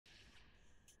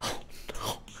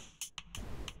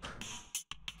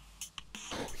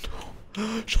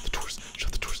Shut the doors.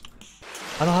 Shut the doors.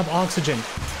 I don't have oxygen.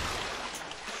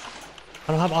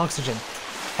 I don't have oxygen.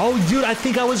 Oh, dude, I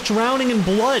think I was drowning in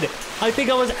blood. I think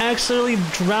I was actually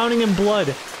drowning in blood.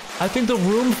 I think the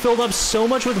room filled up so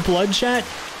much with blood, chat,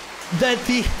 that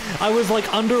I was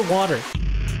like underwater.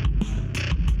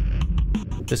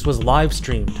 This was live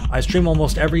streamed. I stream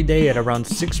almost every day at around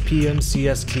 6 p.m.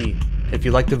 CST. If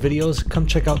you like the videos, come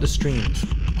check out the streams.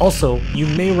 Also, you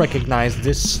may recognize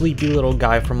this sleepy little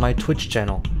guy from my Twitch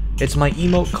channel. It's my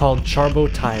emote called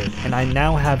Charbo Tired, and I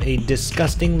now have a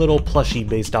disgusting little plushie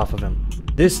based off of him.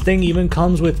 This thing even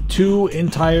comes with 2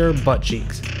 entire butt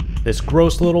cheeks. This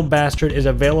gross little bastard is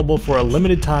available for a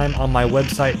limited time on my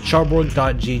website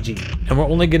CHRBRG, and we're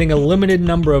only getting a limited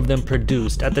number of them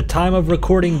produced. At the time of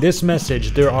recording this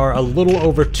message, there are a little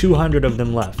over 200 of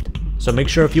them left. So make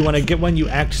sure if you want to get one, you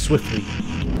act swiftly.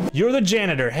 You're the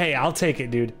janitor. Hey, I'll take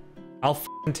it, dude. I'll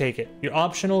f***ing take it. Your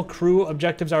optional crew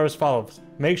objectives are as follows.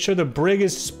 Make sure the brig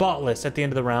is spotless at the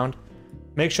end of the round.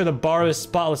 Make sure the bar is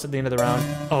spotless at the end of the round.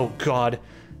 Oh, God.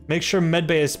 Make sure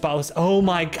medbay is spotless. Oh,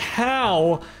 my...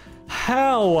 How?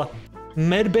 How?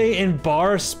 Medbay and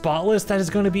bar spotless? That is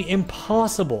going to be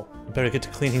impossible. I better get to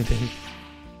cleaning then.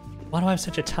 Why do I have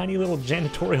such a tiny little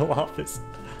janitorial office?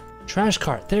 Trash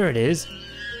cart. There it is.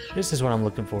 This is what I'm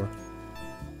looking for.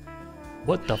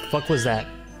 What the fuck was that?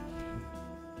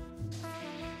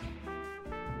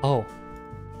 Oh.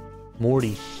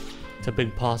 Morty. It's a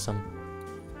big possum.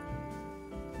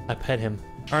 I pet him.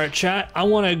 Alright, chat. I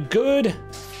want a good,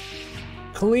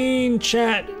 clean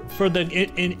chat for the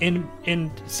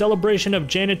in celebration of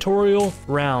janitorial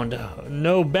round.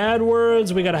 No bad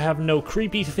words. We gotta have no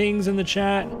creepy things in the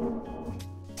chat.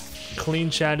 Clean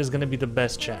chat is gonna be the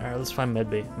best chat. Alright, let's find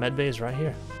medbay. Medbay is right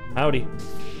here. Howdy.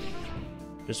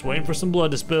 Just waiting for some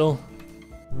blood to spill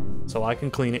so I can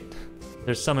clean it.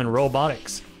 There's some in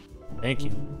robotics. Thank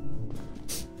you.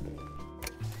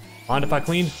 Mind if I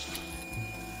clean?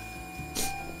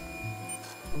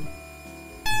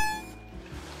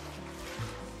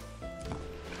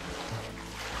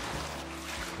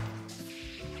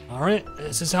 Alright,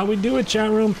 this is how we do it,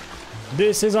 chat room.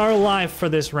 This is our life for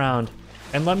this round.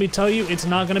 And let me tell you, it's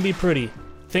not gonna be pretty.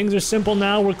 Things are simple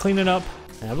now, we're cleaning up.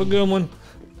 Have a good one.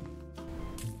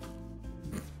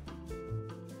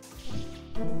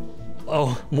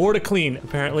 Oh, more to clean,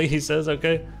 apparently, he says,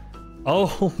 okay.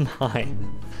 Oh my.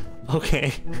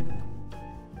 Okay.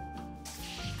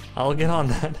 I'll get on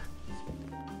that.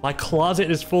 My closet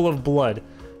is full of blood.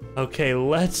 Okay,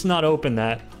 let's not open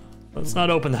that. Let's not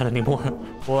open that anymore.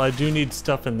 Well, I do need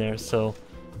stuff in there, so...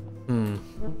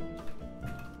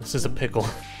 This is a pickle.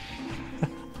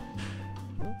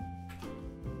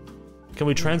 Can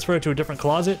we transfer it to a different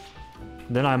closet?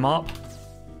 Then I mop?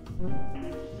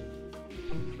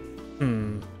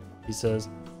 He says.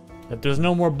 If there's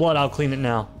no more blood, I'll clean it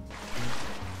now.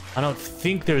 I don't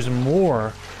think there's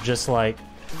more, just like...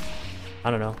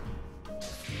 I don't know.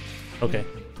 Okay.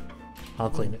 I'll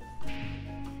clean it.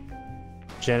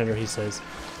 Janitor, he says.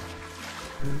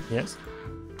 Yes?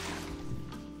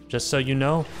 Just so you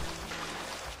know,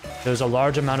 there's a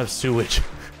large amount of sewage.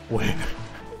 Where?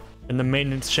 In the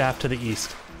maintenance shaft to the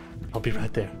east. I'll be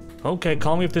right there. Okay,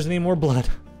 call me if there's any more blood.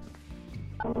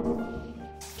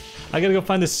 I gotta go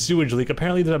find the sewage leak.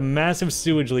 Apparently there's a massive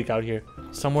sewage leak out here.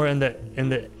 Somewhere in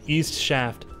the east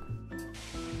shaft.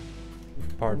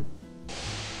 Pardon.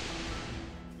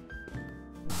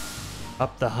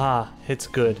 Up the ha. Hits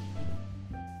good.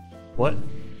 What?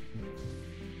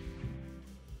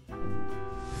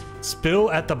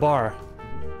 Spill at the bar.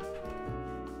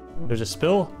 There's a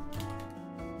spill?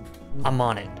 I'm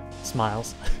on it.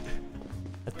 Smiles.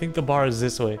 I think the bar is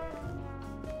this way.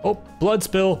 Oh, blood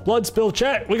spill. Blood spill.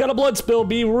 Chat, we got a blood spill.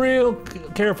 Be real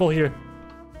careful here.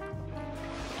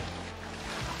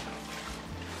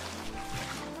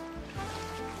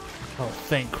 Oh,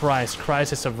 thank Christ.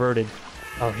 Crisis averted.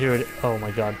 Oh, here it is. Oh my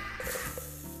God.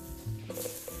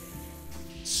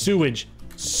 Sewage.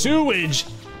 Sewage!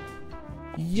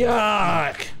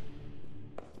 Yuck!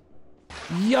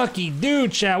 Yucky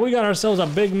dude, chat. We got ourselves a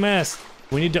big mess.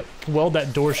 We need to weld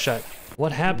that door shut.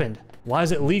 What happened? Why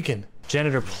is it leaking?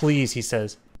 Janitor, please, he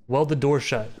says. Weld the door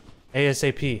shut.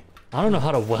 ASAP. I don't know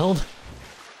how to weld.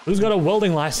 Who's got a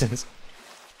welding license?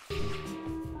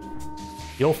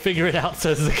 You'll figure it out,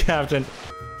 says the captain.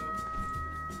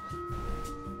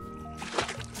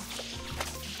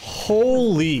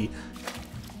 Holy...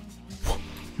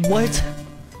 What?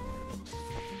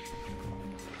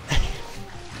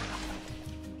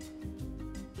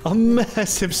 A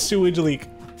massive sewage leak.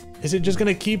 Is it just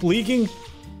gonna keep leaking?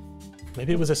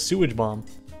 Maybe it was a sewage bomb.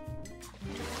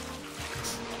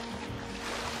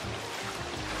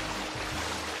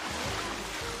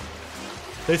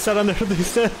 They said on their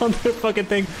fucking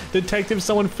thing, detective,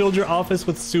 someone filled your office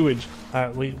with sewage. All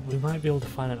right, we might be able to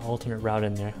find an alternate route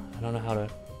in there. I don't know how to.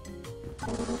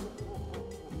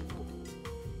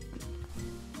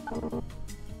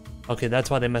 Okay, that's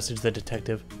why they messaged the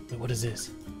detective. Wait, what is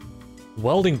this?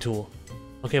 Welding tool.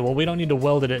 Okay, well, we don't need to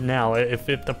weld it now if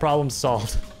the problem's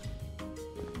solved.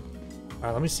 All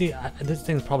right, let me see. This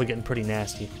thing's probably getting pretty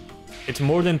nasty. It's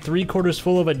more than 3/4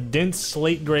 full of a dense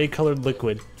slate gray colored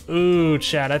liquid. Ooh,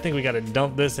 Chad, I think we gotta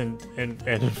dump this and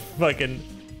fucking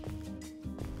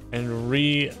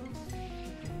refill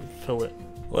it.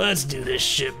 Let's do this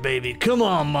shit, baby. Come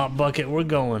on, mop bucket, we're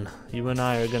going. You and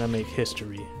I are gonna make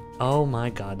history. Oh my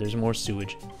God, there's more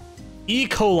sewage. E.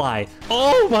 coli.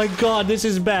 Oh my God, this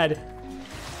is bad.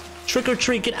 Trick or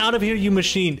treat, get out of here, you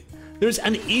machine. There's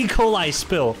an E. coli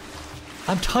spill.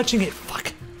 I'm touching it,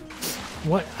 fuck.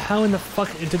 What, how in the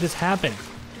fuck did this happen?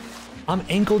 I'm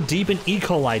ankle deep in E.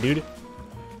 coli, dude.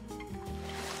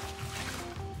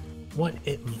 What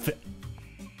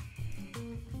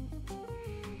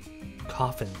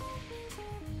coffin.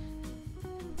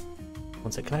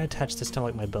 One sec, can I attach this to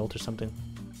like my belt or something?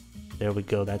 There we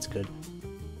go, that's good.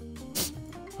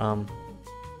 Oh,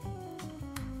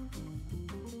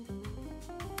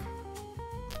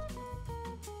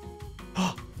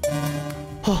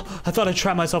 I thought I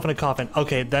trapped myself in a coffin.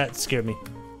 Okay, that scared me.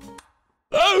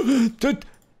 Oh,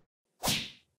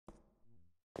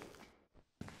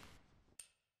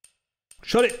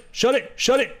 shut it! Shut it!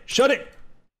 Shut it! Shut it!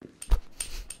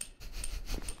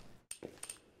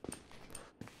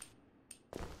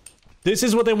 This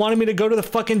is what they wanted me to go to the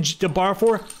fucking bar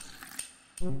for?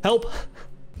 Help!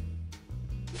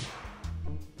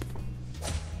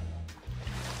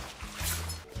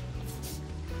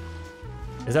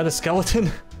 Is that a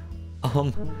skeleton?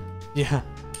 Yeah.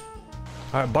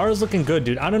 Alright, bar is looking good,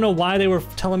 dude. I don't know why they were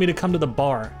telling me to come to the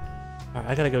bar. Alright,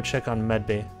 I gotta go check on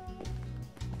medbay.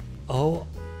 Oh.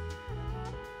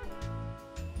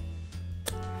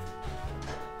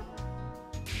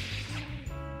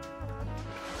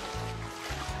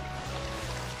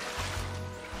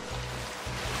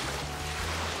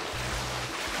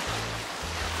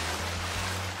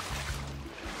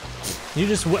 You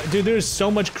just, dude, there's so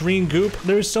much green goop.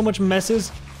 There's so much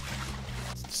messes.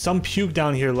 Some puke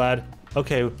down here, lad.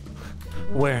 Okay,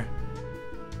 where?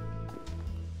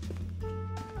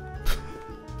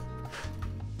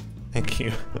 Thank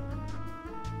you.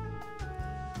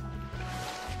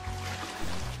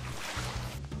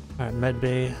 Alright,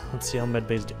 medbay. Let's see how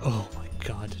medbay's do. Oh my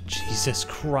God, Jesus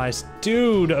Christ.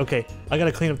 Dude, okay. I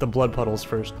gotta clean up the blood puddles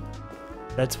first.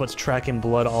 That's what's tracking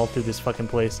blood all through this fucking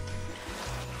place.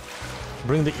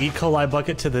 Bring the E. coli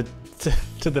bucket to the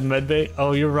medbay.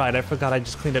 Oh, you're right. I forgot I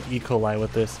just cleaned up E. coli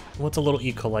with this. What's a little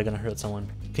E. coli gonna hurt someone?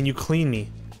 Can you clean me?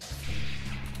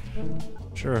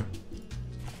 Sure.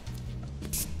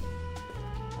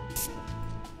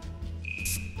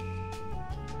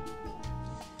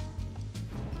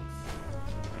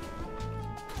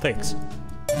 Thanks.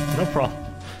 No problem.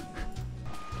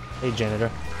 Hey, janitor.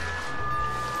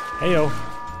 Heyo.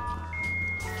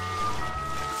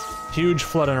 Huge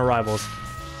flood on arrivals.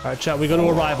 Alright, chat, we go to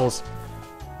arrivals.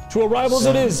 To arrivals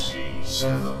it is!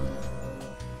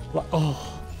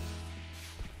 Oh.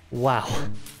 Wow.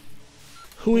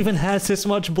 Who even has this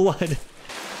much blood?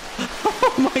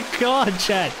 Oh my God,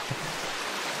 chat!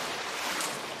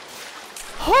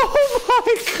 Oh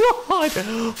my God!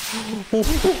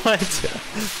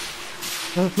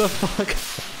 What the fuck?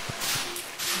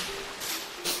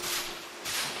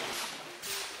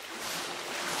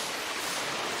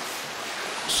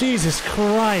 Jesus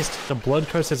Christ! The blood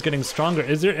curse is getting stronger.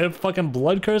 Is there a fucking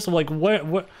blood curse? Like,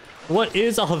 what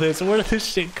is all this? Where did this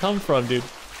shit come from, dude?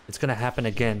 It's gonna happen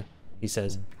again, he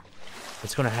says.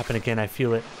 It's gonna happen again, I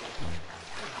feel it.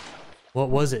 What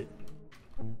was it?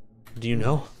 Do you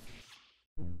know?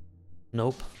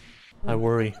 Nope. I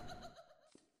worry.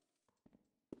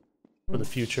 For the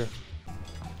future.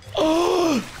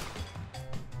 Oh!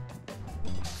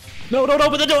 No, don't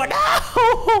open the door! No!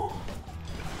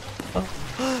 Oh.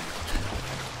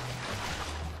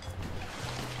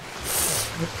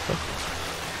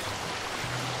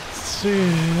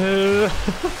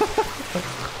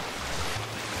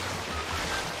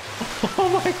 Oh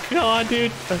my God,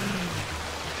 dude.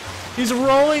 He's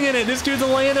rolling in it. This dude's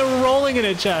laying there rolling in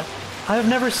it, chat. I've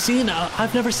never seen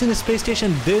a space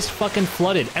station this fucking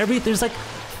flooded. There's like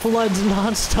floods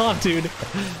non-stop, dude.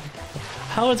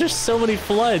 How is there so many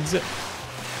floods?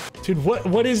 Dude,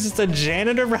 what is this, a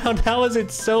janitor round? How is it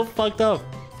so fucked up?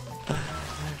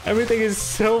 Everything is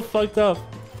so fucked up.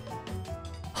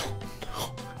 Oh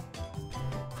no.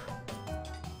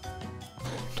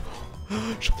 Oh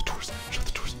no. Shut the doors. Shut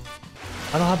the doors.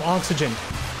 I don't have oxygen.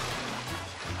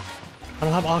 I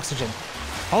don't have oxygen.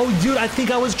 Oh, dude, I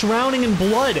think I was drowning in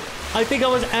blood. I think I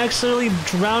was actually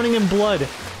drowning in blood.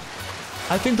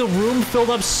 I think the room filled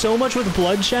up so much with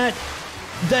blood, chat,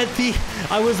 that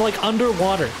I was like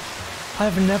underwater.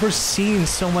 I've never seen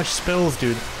so much spills,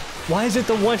 dude. Why is it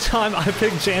the one time I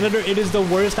picked janitor, it is the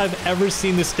worst I've ever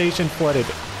seen the station flooded?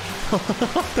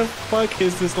 What the fuck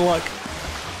is this luck?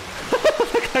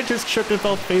 I just tripped and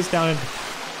fell face down and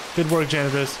good work,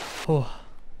 janitors. Oh,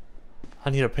 I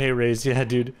need a pay raise, yeah,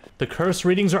 dude. The curse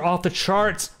readings are off the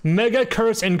charts. Mega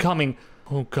curse incoming.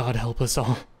 Oh God, help us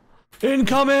all.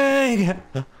 Incoming!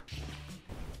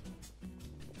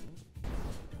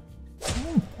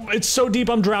 It's so deep,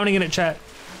 I'm drowning in it, chat.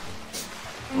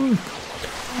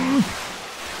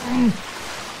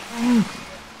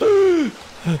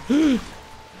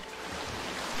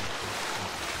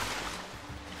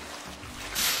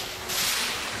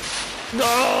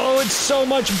 No, it's so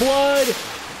much blood.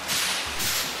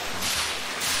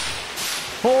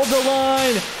 Hold the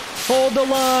line. Hold the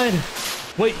line.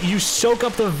 Wait, you soak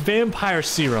up the vampire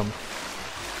serum.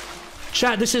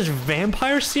 Chat, this is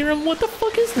vampire serum? What the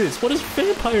fuck is this? What is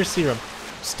vampire serum?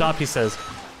 Stop, he says.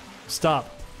 Stop.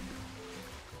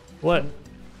 What?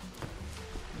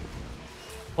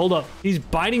 Hold up. He's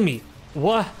biting me.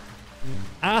 What?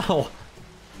 Ow.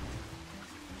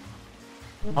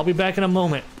 I'll be back in a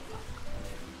moment.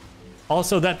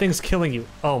 Also, that thing's killing you.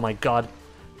 Oh my God.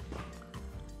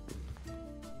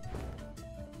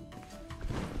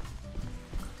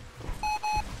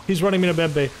 He's running me to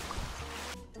medbay.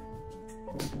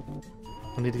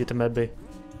 I need to get to medbay.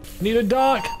 Need a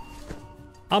doc.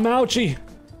 I'm ouchie.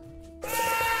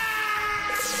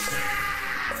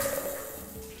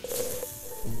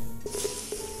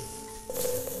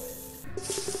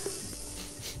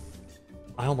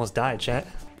 I almost died, chat.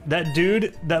 That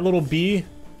dude, that little bee,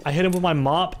 I hit him with my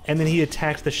mop and then he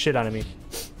attacked the shit out of me.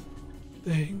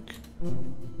 Thank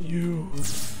you.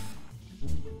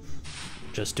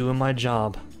 Just doing my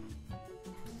job.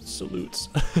 Salutes.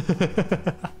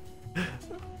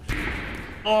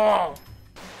 Oh!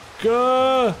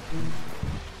 Gah!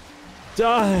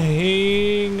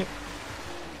 Dying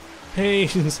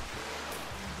pains.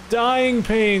 Dying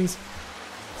pains.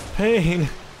 Pain.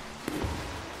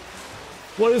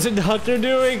 What is the doctor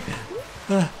doing?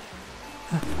 All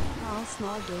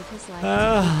small gave his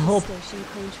life help. Station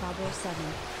Clean Trouble 7.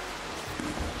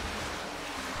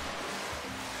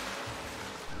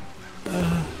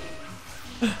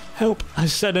 Help. I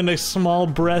said in a small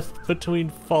breath between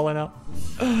falling out.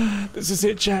 This is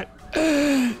it, chat.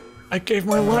 I gave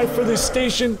my life for this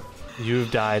station.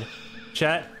 You've died.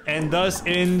 Chat, and thus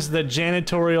ends the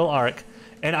janitorial arc.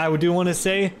 And I do want to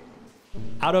say,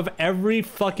 out of every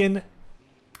fucking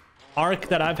arc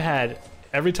that I've had,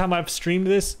 every time I've streamed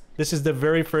this, this is the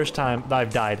very first time that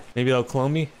I've died. Maybe they'll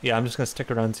clone me? Yeah, I'm just gonna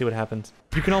stick around and see what happens.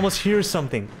 You can almost hear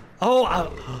something.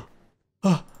 Oh,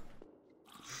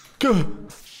 good.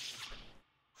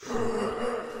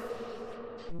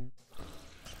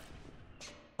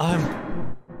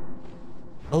 I'm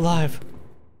alive.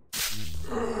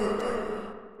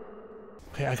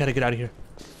 Okay, I gotta get out of here.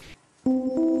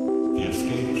 The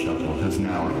escape shuttle has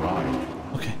now arrived.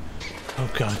 Okay. Oh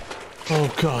God.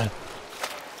 Oh God.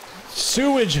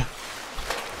 Sewage!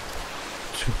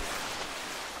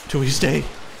 Do we stay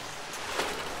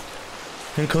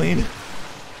and clean?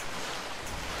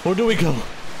 Or do we go?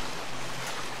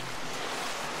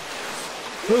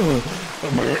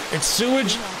 It's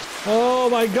sewage! Oh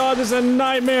my God, this is a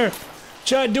nightmare!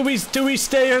 Chad, do we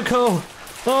stay or go?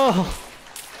 Oh!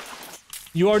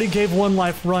 You already gave one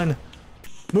life, run.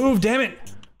 Move, damn it!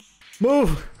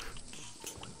 Move!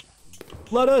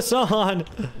 Let us on!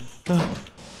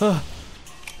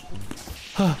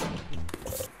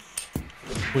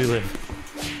 We live.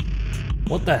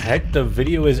 What the heck? The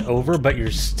video is over, but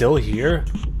you're still here?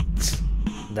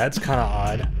 That's kind of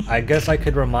odd. I guess I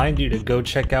could remind you to go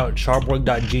check out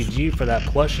CHRBRG.gg for that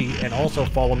plushie and also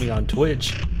follow me on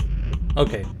Twitch.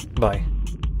 Okay, bye.